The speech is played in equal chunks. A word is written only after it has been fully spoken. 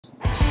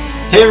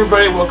Hey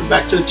everybody, welcome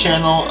back to the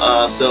channel.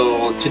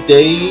 So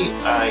today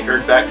I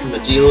heard back from the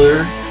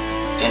dealer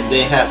and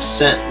they have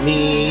sent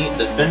me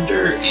the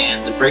Fender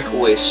and the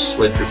Breakaway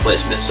Switch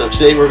replacement. So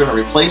today we're going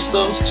to replace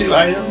those two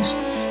items,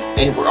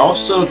 and we're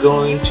also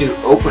going to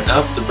open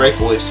up the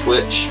Breakaway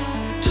Switch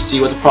to see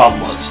what the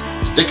problem was.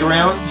 Stick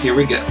around, here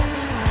we go.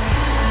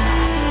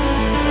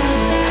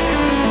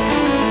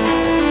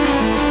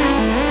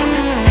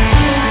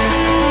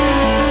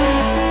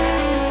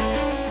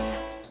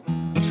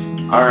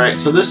 Alright,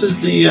 so this is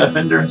the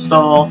Fender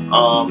install.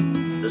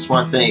 Just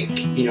want to thank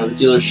the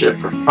dealership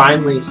for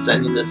finally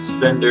sending this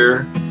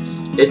Fender.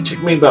 It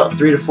took me about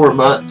 3 to 4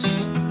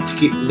 months to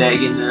keep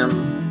nagging them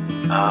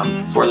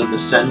for them to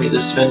send me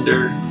this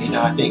Fender.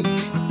 I think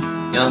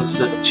this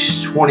is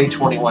a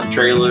 2021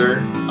 trailer.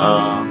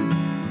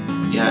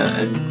 Yeah,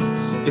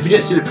 and if you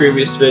didn't see the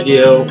previous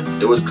video,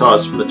 it was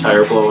caused from the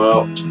tire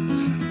blowout.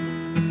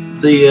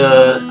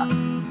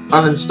 The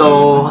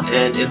uninstall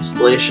and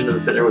installation of the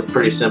Fender was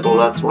pretty simple.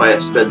 That's why I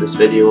sped this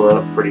video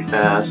up pretty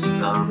fast.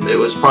 It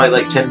was probably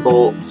like 10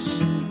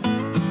 bolts.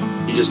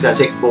 You just gotta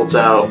take the bolts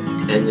out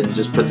and then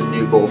just put the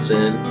new bolts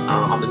in.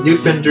 On the new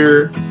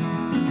Fender,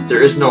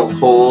 there is no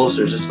holes.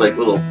 There's just like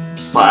little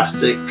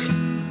plastic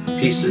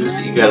pieces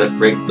that you gotta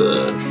break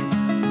the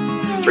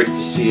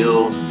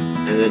seal,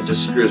 and then it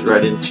just screws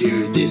right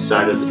into the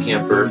side of the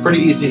camper.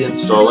 Pretty easy to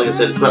install. Like I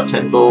said, it's about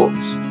 10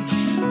 bolts.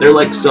 They're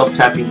like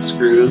self-tapping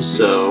screws,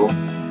 so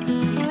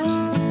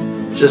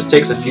just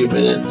takes a few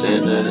minutes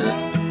and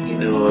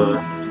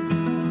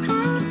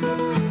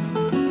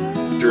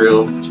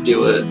drill to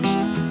do it.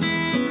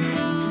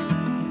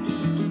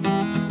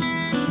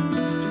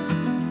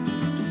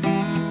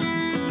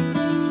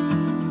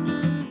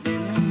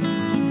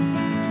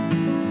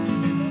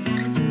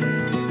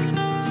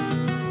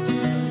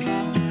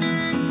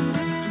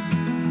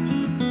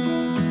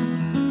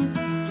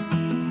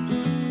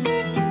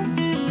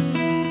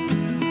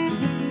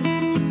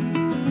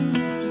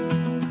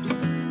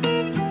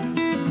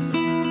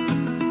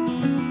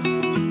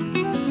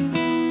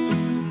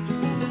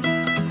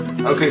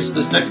 Okay, so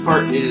this next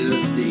part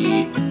is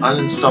the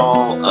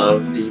uninstall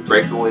of the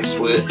Breakaway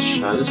Switch.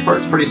 This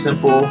part's pretty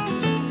simple.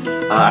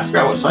 I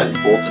forgot what size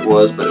bolt it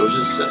was, but it was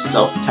just a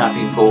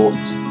self-tapping bolt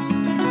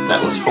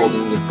that was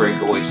holding the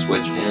Breakaway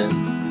Switch in.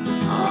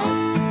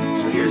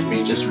 So here's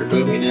me just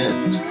removing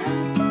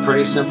it.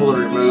 Pretty simple to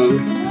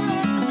remove.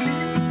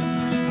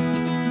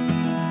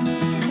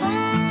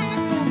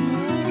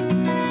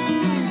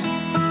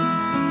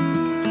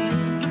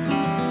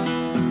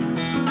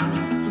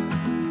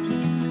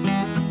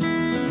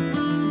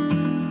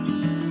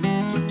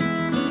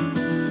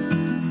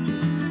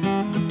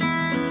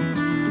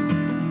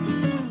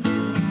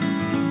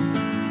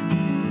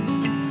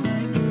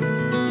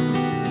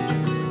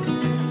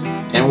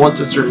 And once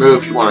it's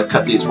removed, you want to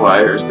cut these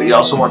wires, but you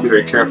also want to be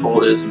very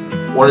careful is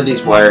one of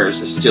these wires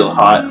is still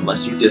hot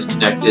unless you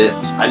disconnect it.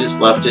 I just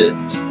left it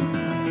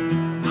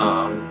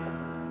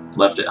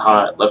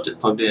hot, left it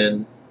plugged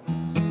in.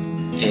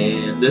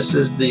 And this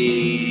is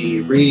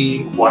the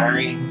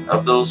rewiring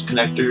of those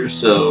connectors,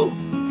 so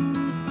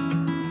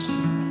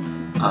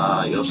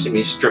you'll see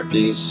me strip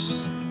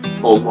these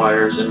old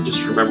wires, and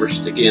just remember,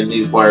 again,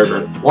 these wires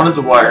are, one of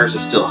the wires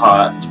is still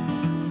hot.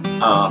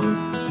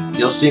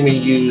 You'll see me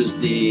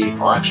use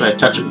well, actually I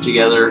touch them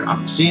together.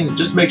 I'm seeing,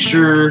 just to make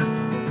sure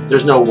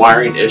there's no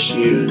wiring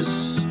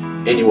issues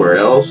anywhere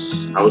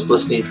else. I was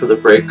listening for the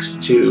brakes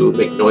to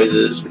make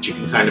noises, but you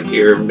can kind of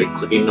hear them make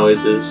clicking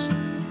noises,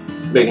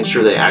 making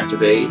sure they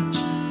activate.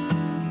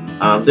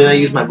 Then I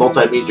use my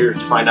multimeter to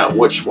find out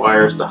which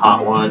wire is the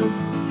hot one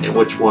and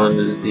which one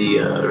is the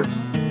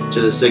to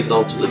the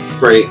signal to the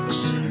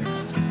brakes.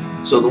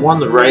 So the one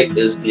on the right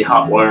is the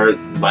hot wire,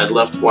 my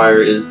left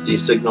wire is the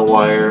signal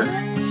wire.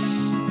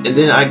 And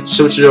then I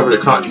switch it over to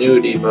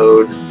continuity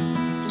mode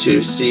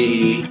to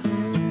see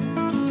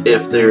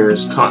if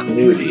there's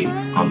continuity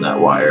on that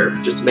wire,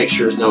 just to make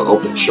sure there's no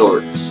open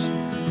shorts,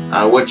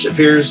 which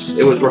appears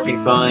it was working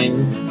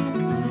fine.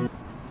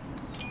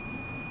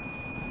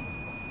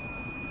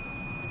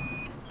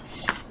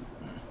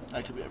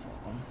 That could be a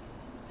problem.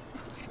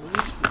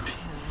 Where's the pin?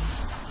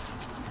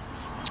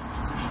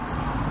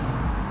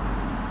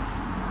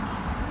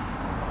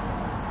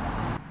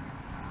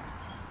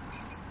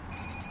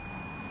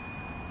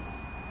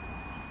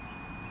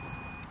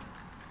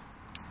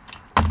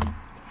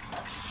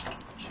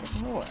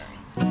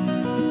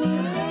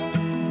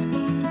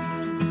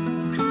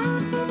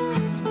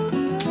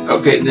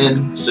 Okay,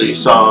 then, so you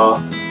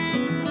saw,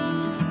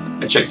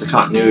 I checked the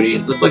continuity.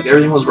 It looked like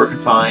everything was working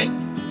fine.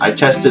 I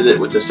tested it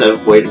with the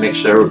 7-way to make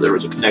sure there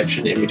was a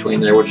connection in between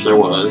there, which there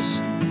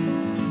was.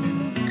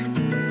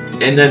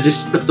 And then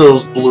just put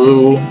those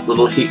blue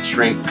little heat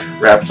shrink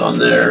wraps on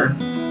there.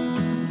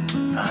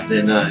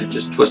 Then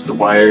just twist the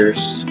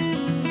wires.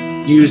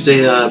 Used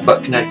a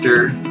butt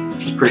connector,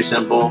 which is pretty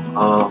simple.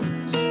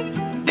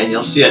 And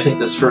you'll see, I think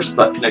this first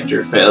butt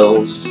connector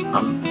fails.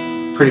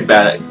 I'm pretty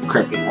bad at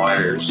crimping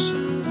wires.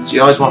 So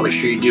you always want to make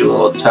sure you do a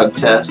little tug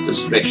test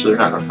just to make sure they're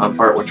not going to come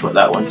apart, which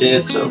that one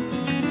did. So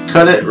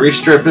cut it,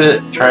 restrip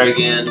it, try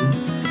again.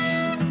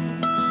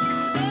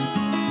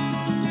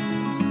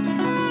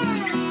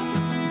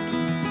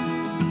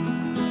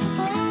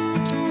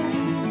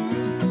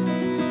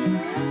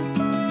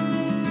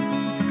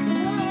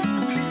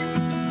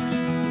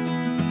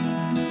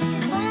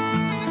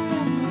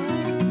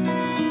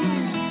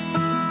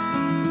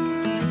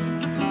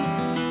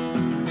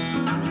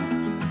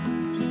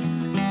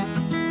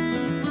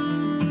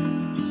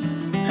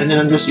 And then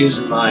I'm just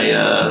using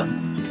my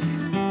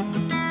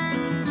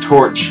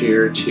torch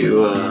here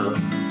to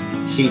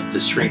heat the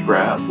shrink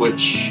wrap,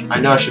 which I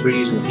know I should be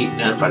using a heat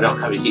gun, but I don't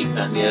have a heat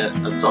gun yet.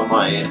 That's on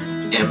my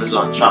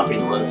Amazon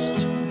shopping list.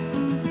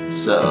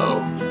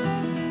 So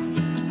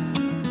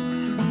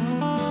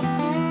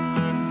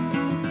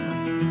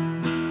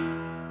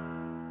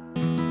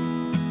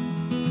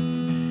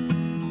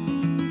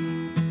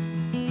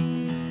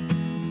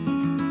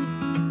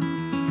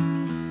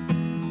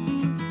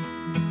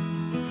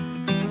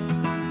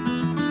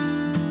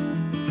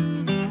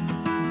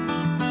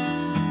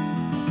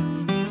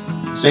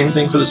same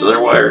thing for this other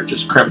wire,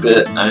 just crimp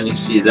it, and you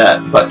see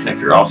that butt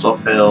connector also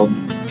failed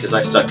because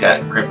I suck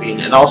at crimping,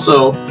 and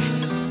also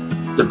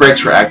the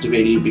brakes were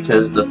activated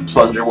because the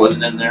plunger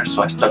wasn't in there,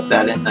 so I stuck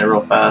that in there real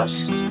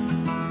fast.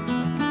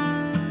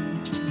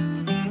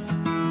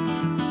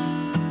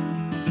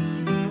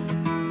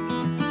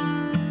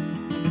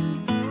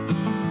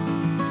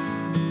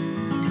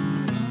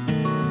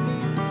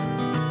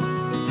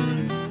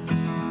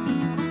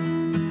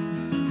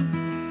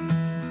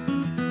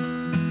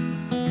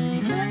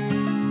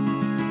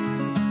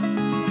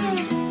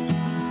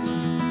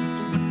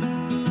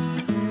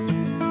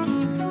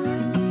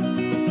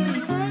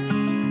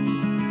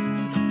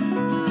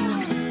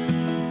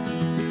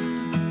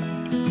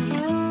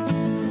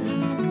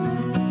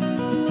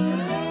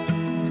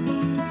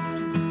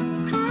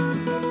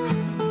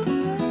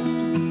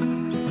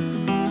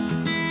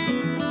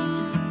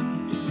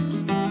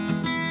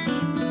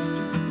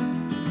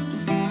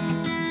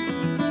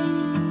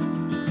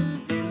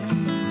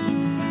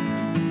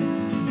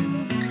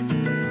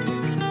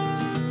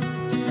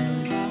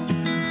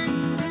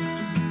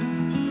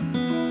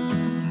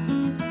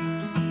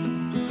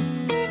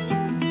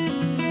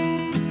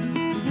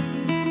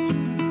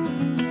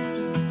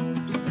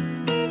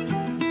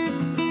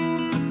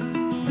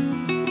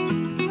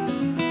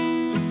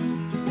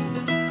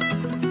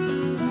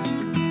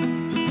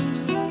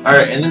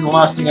 Alright, and then the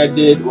last thing I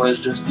did was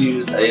just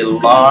used a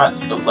lot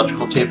of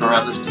electrical tape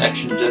around this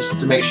connection just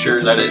to make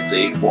sure that it's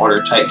a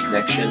watertight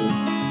connection.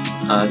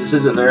 This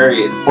is a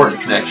very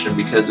important connection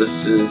because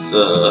this is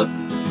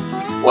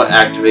what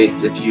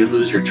activates if you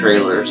lose your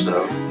trailer,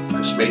 so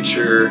I just made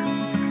sure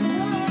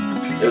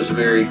it was a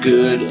very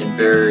good and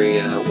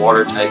very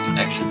watertight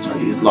connection, so I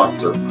used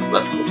lots of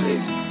electrical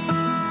tape.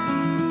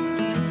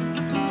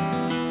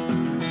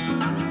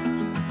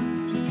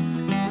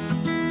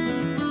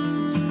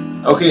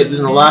 Okay,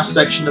 then the last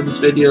section of this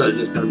video is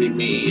just going to be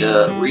me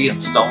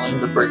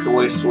reinstalling the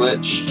breakaway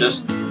switch,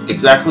 just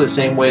exactly the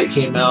same way it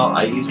came out.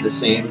 I used the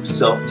same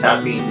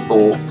self-tapping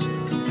bolt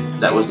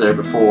that was there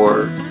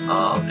before,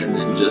 and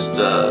then just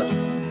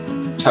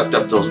tucked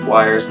up those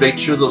wires. Make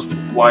sure those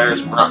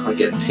wires were not going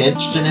to get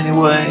pinched in any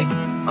way,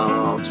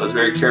 so I was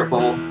very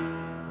careful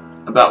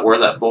about where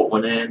that bolt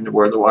went in,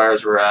 where the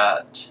wires were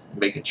at,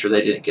 making sure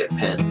they didn't get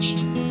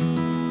pinched.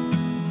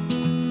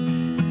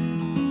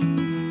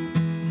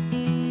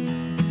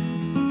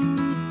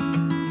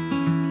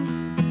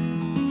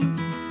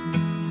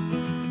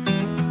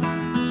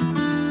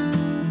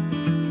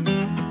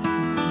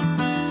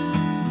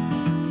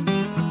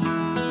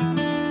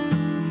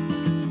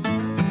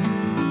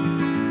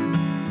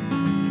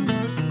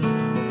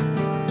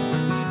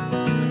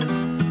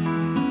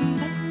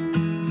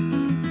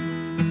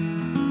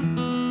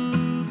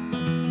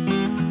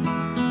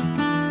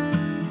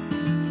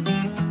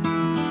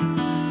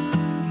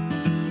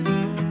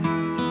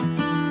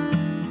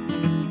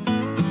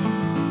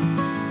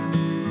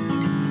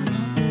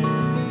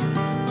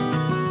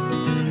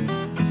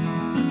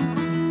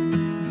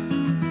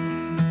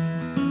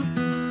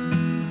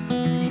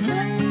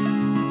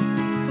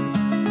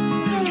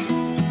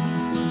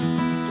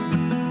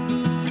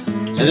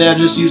 And then I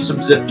just used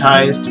some zip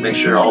ties to make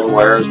sure all the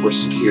wires were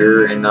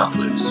secure and not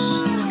loose.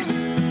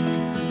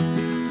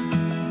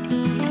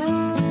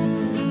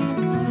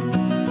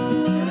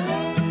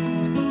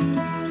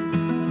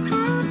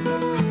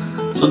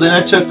 So then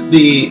I took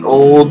the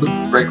old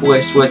breakaway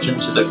switch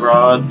into the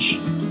garage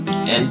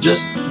and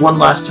just one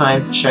last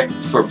time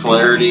checked for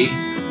polarity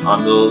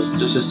on those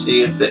just to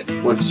see if it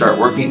would start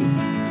working,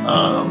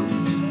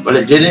 but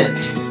it didn't.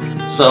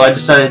 So I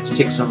decided to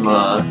take some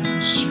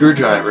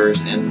screwdrivers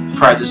and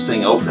pry this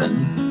thing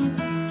open.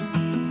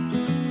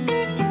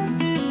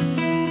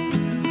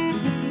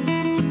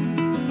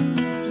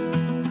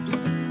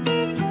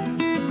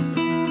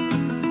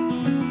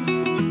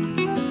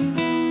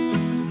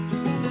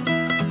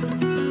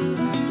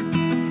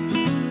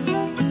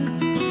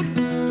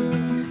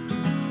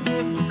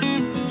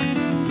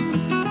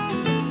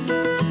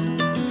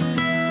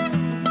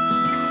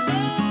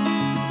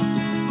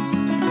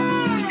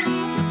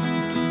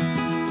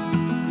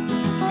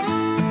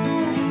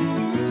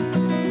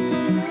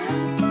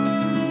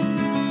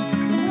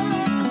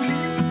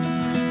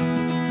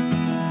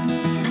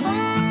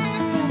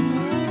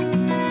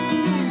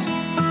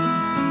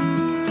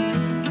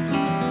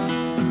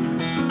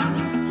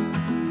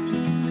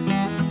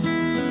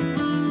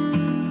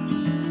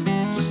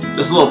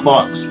 This little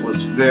box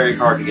was very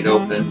hard to get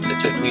open. It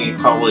took me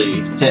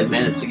probably 10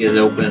 minutes to get it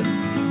open.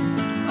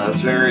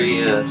 It's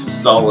very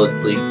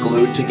solidly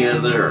glued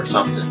together or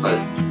something, but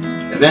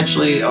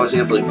eventually I was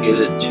able to get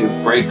it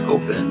to break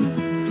open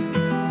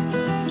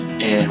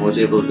and was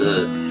able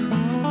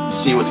to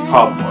see what the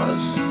problem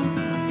was.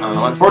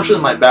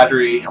 Unfortunately, my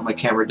battery on my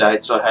camera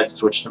died, so I had to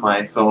switch to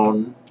my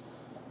phone.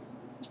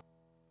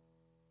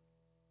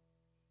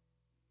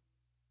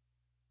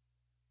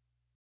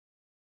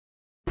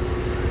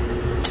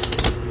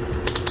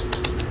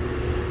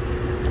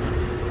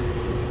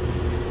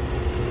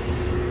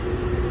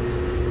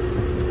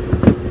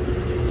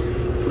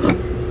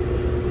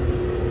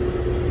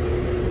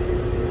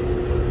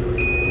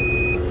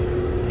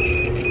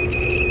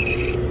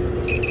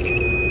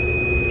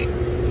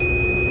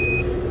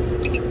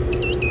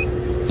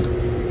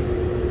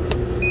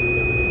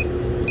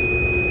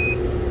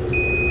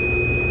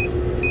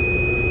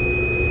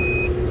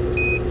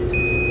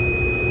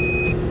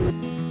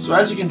 So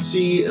as you can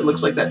see, it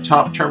looks like that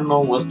top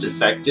terminal was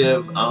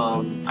defective.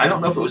 I don't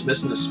know if it was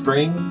missing a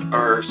spring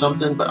or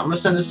something, but I'm going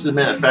to send this to the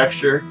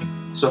manufacturer,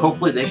 so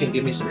hopefully they can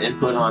give me some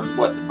input on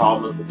what the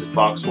problem with this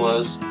box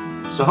was.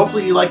 So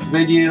hopefully you liked the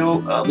video.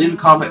 Leave a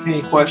comment for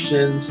any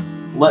questions.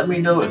 Let me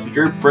know if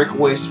your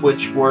breakaway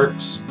switch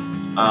works.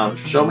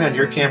 Show me on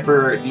your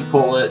camper, if you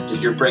pull it,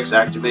 does your brakes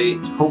activate?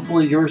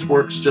 Hopefully yours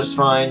works just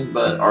fine,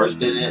 but ours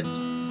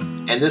didn't.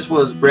 And this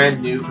was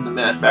brand new from the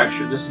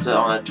manufacturer. This is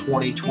on a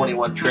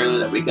 2021 trailer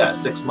that we got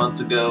 6 months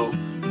ago.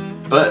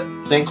 But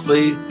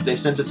thankfully, they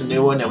sent us a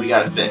new one and we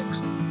got it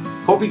fixed.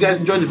 Hope you guys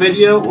enjoyed the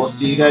video. We'll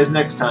see you guys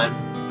next time.